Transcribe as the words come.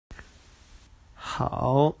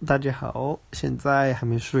好，大家好，现在还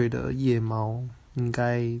没睡的夜猫应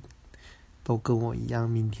该都跟我一样，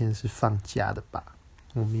明天是放假的吧？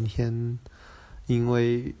我明天因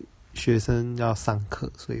为学生要上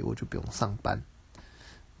课，所以我就不用上班，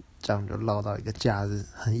这样就捞到一个假日，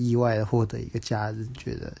很意外的获得一个假日，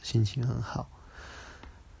觉得心情很好。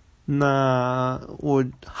那我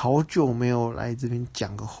好久没有来这边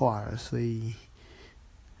讲个话了，所以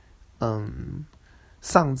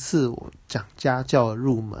上次我讲家教的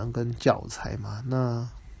入门跟教材嘛，那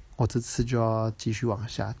我这次就要继续往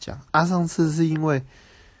下讲啊。上次是因为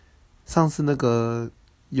上次那个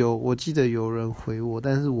我记得有人回我，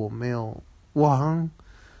但是我没有，我好像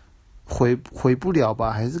回不了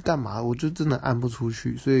吧，还是干嘛？我就真的按不出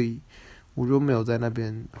去，所以我就没有在那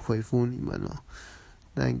边回复你们了。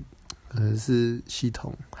但可能是系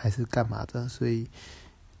统还是干嘛的，所以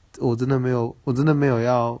我真的没有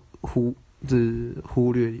要就是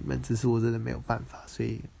忽略你们，只是我真的没有办法，所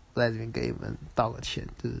以我在这边给你们道个歉，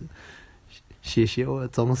就是谢谢我的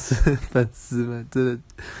忠实粉丝们，真的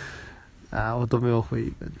啊，我都没有回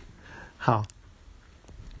你们。好，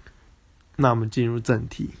那我们进入正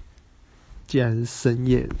题。既然是深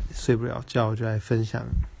夜睡不了觉，我就来分享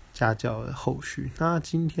家教的后续。那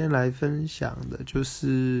今天来分享的就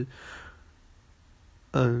是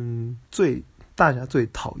大家最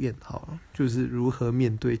讨厌就是如何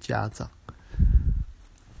面对家长。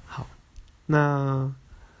好，那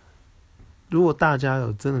如果大家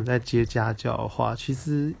有真的在接家教的话，其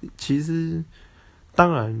实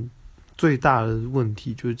当然最大的问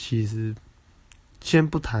题就是其实先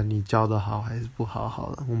不谈你教的好还是不好好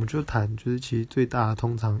了，我们就谈就是其实最大的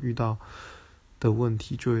通常遇到的问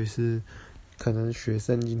题就会是可能学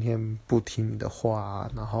生今天不听你的话，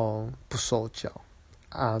然后不受教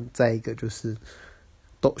啊，再一个就是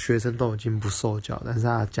学生都已经不受教，但是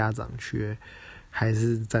他的家长却还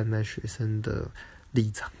是站在学生的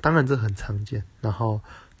立场，当然这很常见，然后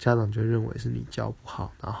家长就认为是你教不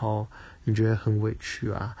好，然后你觉得很委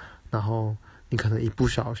屈啊，然后你可能一不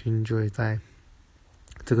小心就会在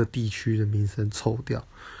这个地区的名声臭掉。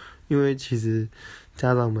因为其实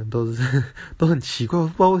家长们都很奇怪，我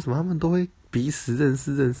不知道为什么他们都会彼此认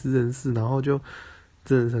识，然后就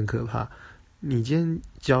真的是很可怕。你今天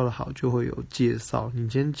教得好就会有介绍，你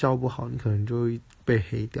今天教不好你可能就会被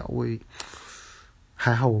黑掉。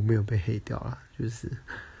还好我没有被黑掉啦，就是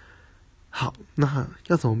好。那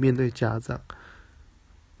要怎么面对家长？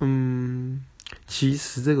其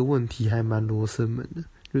实这个问题还蛮罗生门的，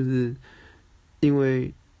就是因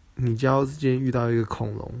为你教之间遇到一个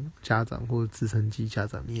恐龙家长或者直升机家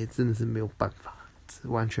长，你也真的是没有办法，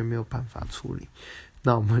完全没有办法处理。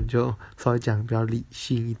那我们就稍微讲比较理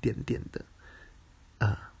性一点点的。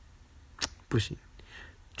不行，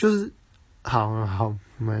就是好，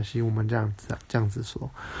没关系，我们这样子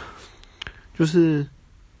说，就是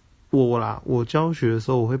我教学的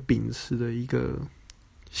时候，我会秉持的一个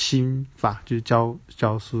心法，就是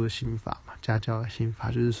教书的心法嘛，家教的心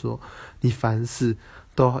法，就是说，你凡事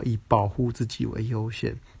都要以保护自己为优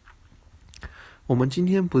先。我们今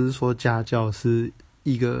天不是说家教是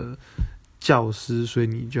一个教师，所以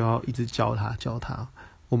你就要一直教他。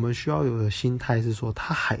我们需要有的心态是说，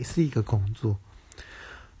它还是一个工作。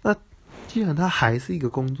那既然它还是一个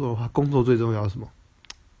工作的话，工作最重要是什么？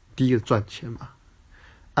第一个赚钱嘛，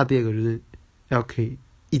第二个就是要可以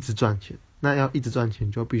一直赚钱。那要一直赚钱，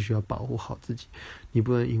就必须要保护好自己，你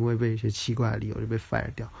不能因为被一些奇怪的理由就被 fire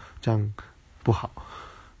掉，这样不好。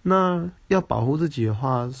那要保护自己的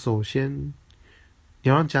话，首先你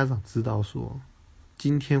要让家长知道说，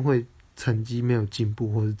今天会成绩没有进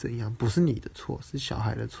步或是怎样，不是你的错，是小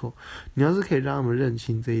孩的错。你要是可以让他们认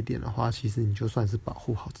清这一点的话，其实你就算是保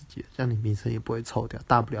护好自己了，这样你名声也不会臭掉，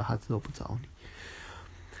大不了他之后不找你。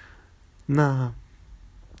那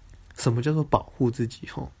什么叫做保护自己？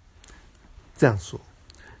这样说，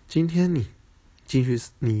今天你进去，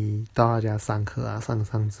你到他家上课啊，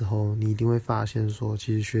上之后，你一定会发现说，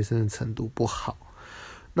其实学生的程度不好。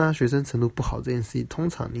那学生程度不好这件事情，通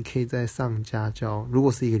常你可以在上家教，如果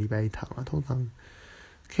是一个礼拜一堂啊，通常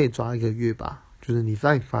可以抓1个月吧。就是你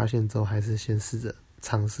发现之后，还是先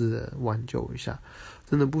尝试着挽救一下。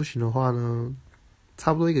真的不行的话呢，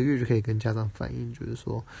差不多1个月就可以跟家长反映，就是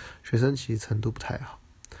说学生其实程度不太好，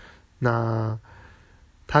那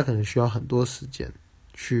他可能需要很多时间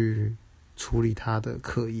去处理他的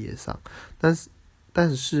课业上，但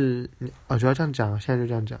是就要这样讲，现在就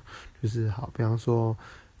这样讲，就是好，比方说，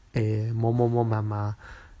某某某妈妈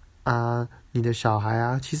啊，你的小孩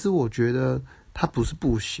啊，其实我觉得他不是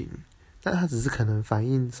不行，但他只是可能反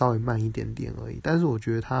应稍微慢一点点而已。但是我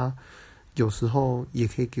觉得他有时候也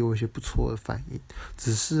可以给我一些不错的反应，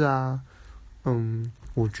只是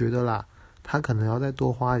我觉得啦，他可能要再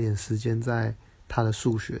多花一点时间在他的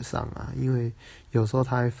数学上啊，因为有时候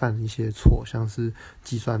他会犯一些错，像是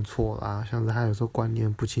计算错啦，像是他有时候观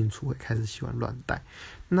念不清楚，会开始喜欢乱带。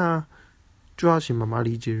那就要请妈妈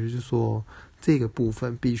理解，就是说这个部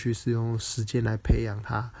分必须是用时间来培养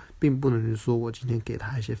他，并不能说我今天给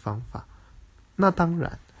他一些方法。那当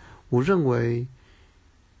然，我认为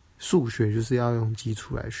数学就是要用基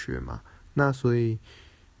础来学嘛，那所以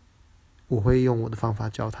我会用我的方法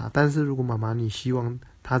教他。但是如果妈妈你希望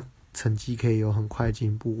他成绩可以有很快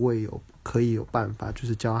进步，我也可以有办法，就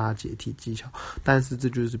是教他解题技巧。但是这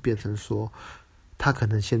就是变成说，他可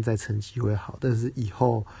能现在成绩会好，但是以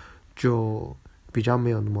后就比较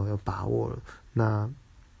没有那么有把握了。那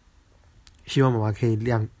希望妈妈可以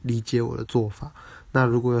理解我的做法。那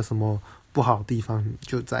如果有什么不好的地方，你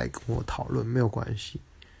就再跟我讨论，没有关系。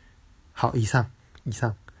好，以上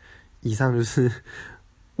就是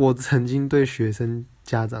我曾经对学生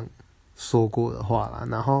家长说过的话啦。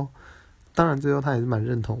然后当然最后他也是蛮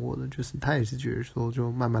认同我的，就是他也是觉得说就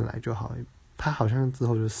慢慢来就好，他好像之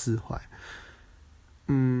后就释怀。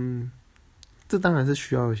这当然是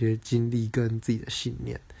需要一些经历跟自己的信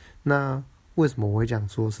念。那为什么我会讲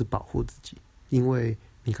说是保护自己？因为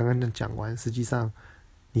你刚刚讲完，实际上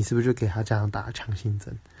你是不是就给他家长打了强心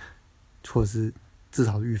针，或者是至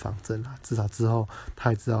少是预防针啦？至少之后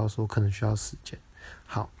他也知道说可能需要时间。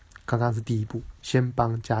好，刚刚是第一步，先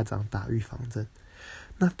帮家长打预防针。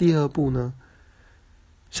那第二步呢？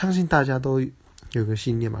相信大家都有个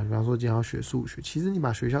信念嘛，比方说今天要学数学，其实你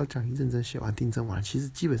把学校讲义认真写完、订正完，其实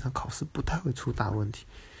基本上考试不太会出大问题，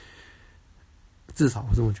至少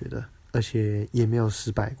我这么觉得，而且也没有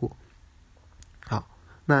失败过。好，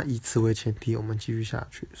那以此为前提，我们继续下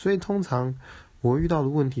去。所以通常我遇到的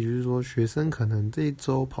问题就是说，学生可能这一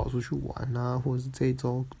周跑出去玩啊，或者是这一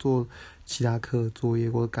周做其他课作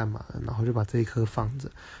业或者干嘛的，然后就把这一科放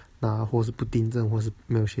着，那或是不订正，或是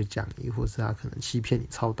没有写讲义，或是他可能欺骗你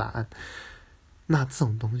抄答案。那这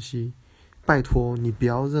种东西，拜托你不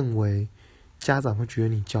要认为家长会觉得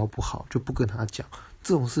你教不好就不跟他讲。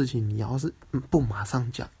这种事情你要是不马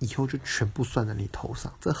上讲，以后就全部算在你头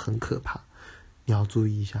上，这很可怕。你要注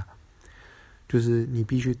意一下，就是你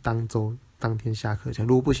必须当天下课讲，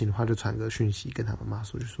如果不行的话，就传个讯息跟他妈妈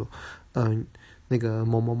说，就说，那个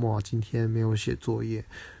某某某今天没有写作业，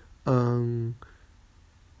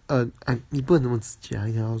你不能那么直接啊！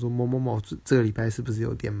你想要说某某某这个礼拜是不是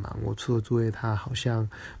有点忙？我出的作业他好像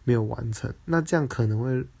没有完成，那这样可能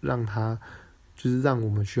会让他就是让我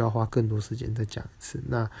们需要花更多时间再讲一次。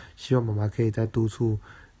那希望妈妈可以再督促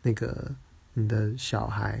那个你的小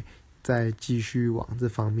孩，再继续往这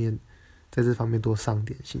方面，在这方面多上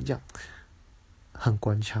点心，这样很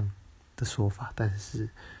官腔的说法，但是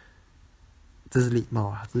这是礼貌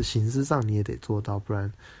啊，这形式上你也得做到，不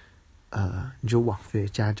然。你就枉费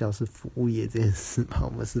家教是服务业这件事嘛，我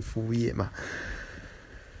们是服务业嘛。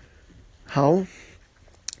好，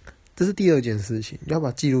这是第二件事情，要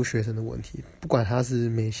把记录学生的问题，不管他是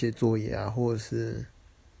没写作业啊，或者是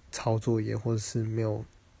抄作业，或者是没有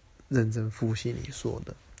认真复习你说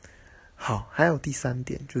的。好，还有第三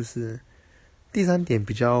点，就是第三点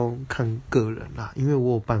比较看个人啦，因为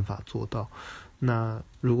我有办法做到。那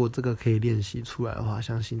如果这个可以练习出来的话，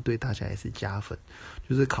相信对大家也是加分，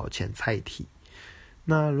就是考前猜题。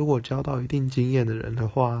那如果教到一定经验的人的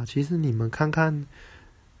话，其实你们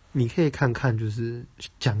你可以看看就是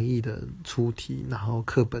讲义的出题，然后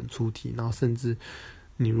课本出题，然后甚至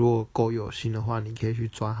你如果够有心的话，你可以去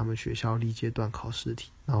抓他们学校历阶段考试题，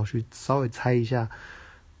然后去稍微猜一下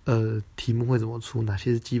题目会怎么出，哪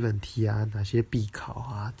些是基本题啊，哪些必考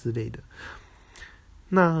啊之类的。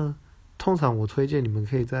那通常我推荐你们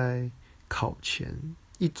可以在考前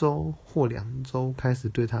1周或2周开始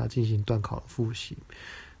对它进行段考的复习。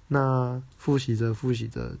那复习着，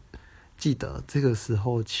记得这个时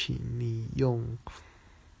候请你用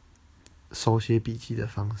手写笔记的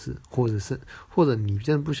方式，或者你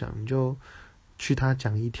真的不想，你就去他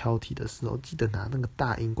讲义挑题的时候，记得拿那个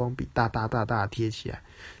大荧光笔大贴起来，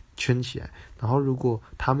圈起来。然后如果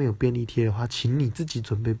他没有便利贴的话，请你自己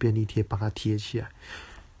准备便利贴帮他贴起来。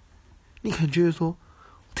你可能觉得说，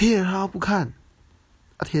贴了他不看，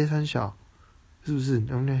贴三小，是不是？然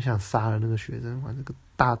后你想杀了那个学生，玩这个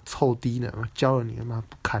大臭低能，教了你他妈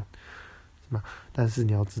不看，是吗？但是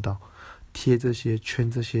你要知道，贴这些、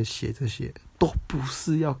圈这些、写这些，都不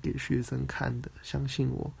是要给学生看的，相信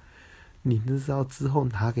我，你那是要之后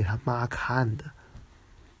拿给他妈看的。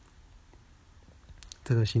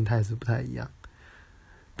这个心态是不太一样。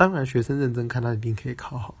当然，学生认真看，他一定可以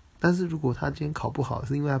考好。但是如果他今天考不好，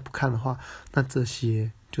是因为他不看的话，那这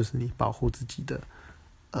些就是你保护自己的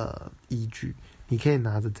依据。你可以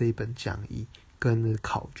拿着这一本讲义，跟着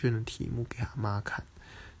考卷的题目给他妈看，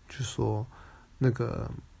就说那个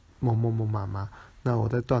某某某妈妈，那我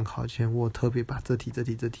在段考前我特别把这题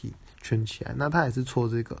圈起来，那他也是错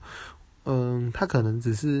这个，他可能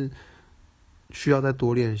只是需要再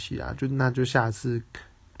多练习啊，那就下次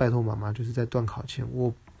拜托妈妈，就是在段考前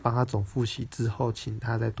我帮他总复习之后，请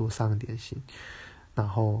他再多上点心，然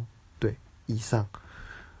后对，以上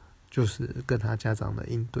就是跟他家长的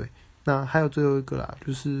应对。那还有最后一个啦，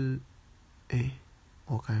就是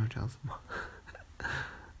我刚才要讲什么？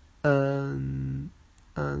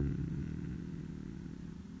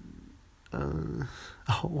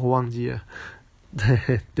我忘记了。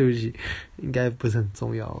对不起，应该不是很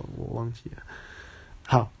重要，我忘记了。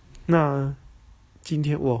好，那今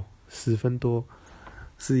天10分多，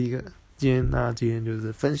是一个今天就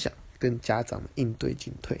是分享跟家长的应对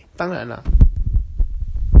进退。当然啦，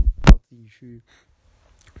要自己去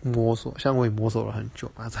摸索，像我也摸索了很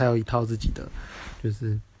久嘛，才有一套自己的就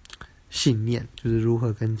是信念，就是如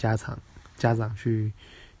何跟家长去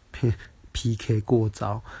PK 过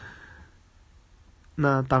招。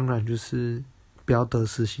那当然就是不要得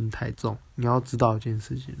失心太重，你要知道一件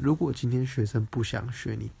事情，如果今天学生不想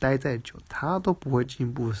学，你待再久他都不会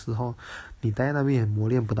进步的时候，你待在那边也磨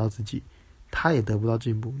练不到自己，他也得不到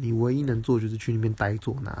进步，你唯一能做就是去那边呆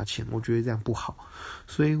坐拿钱，我觉得这样不好。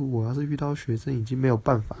所以我要是遇到学生已经没有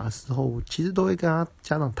办法的时候，我其实都会跟他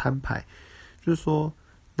家长摊牌，就是说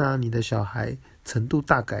那你的小孩程度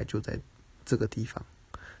大概就在这个地方，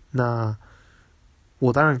那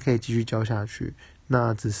我当然可以继续教下去，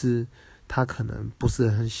那只是他可能不是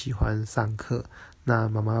很喜欢上课，那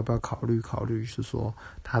妈妈要不要考虑是说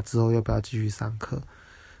他之后要不要继续上课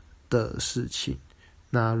的事情。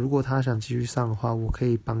那如果他想继续上的话，我可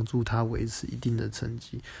以帮助他维持一定的成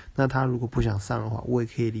绩，那他如果不想上的话，我也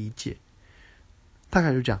可以理解。大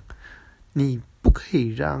概就讲，你不可以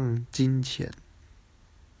让金钱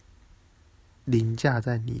凌驾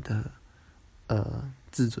在你的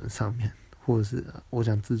自尊上面，或者是我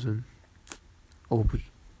讲自尊，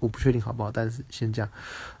我不确定好不好，但是先讲，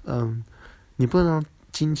你不能让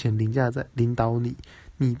金钱领导你，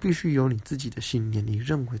你必须有你自己的信念。你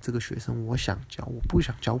认为这个学生我想教，我不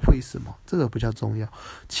想教，为什么？这个比较重要，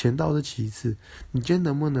钱倒是其次。你今天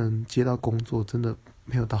能不能接到工作，真的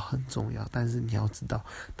没有到很重要，但是你要知道，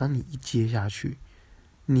当你一接下去，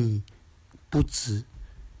你不只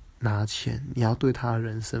拿钱，你要对他的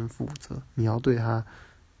人生负责，你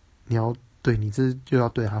这就要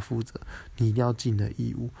对他负责，你一定要尽你的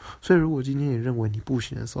义务。所以如果今天你认为你不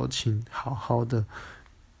行的时候，请好好的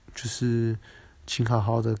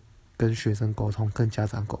跟学生沟通，跟家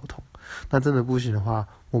长沟通。那真的不行的话，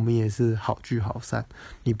我们也是好聚好散，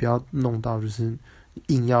你不要弄到就是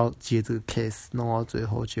硬要接这个 case， 弄到最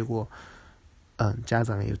后结果家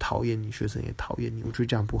长也讨厌你，学生也讨厌你，我觉得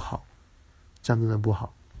这样不好，这样真的不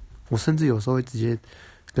好。我甚至有时候会直接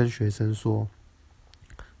跟学生说，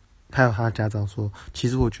还有他的家长说，其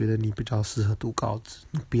实我觉得你比较适合读高职，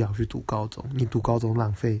你不要去读高中，你读高中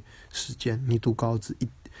浪费时间，你读高职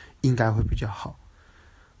应该会比较好。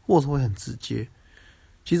或者会很直接，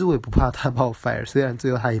其实我也不怕他把我 fire， 虽然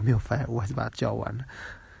最后他也没有 fire， 我还是把他叫完了。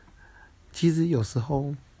其实有时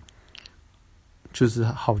候就是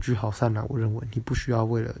好聚好散啦，我认为你不需要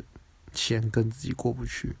为了钱跟自己过不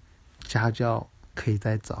去，家教可以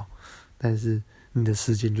再找，但是你的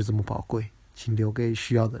时间就这么宝贵，请留给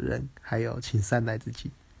需要的人，还有请善待自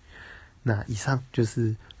己。那以上就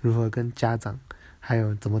是如何跟家长还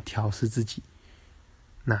有怎么调试自己，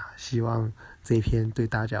那希望这一篇对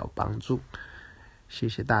大家有帮助，谢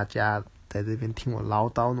谢大家在这边听我唠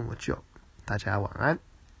叨那么久，大家晚安。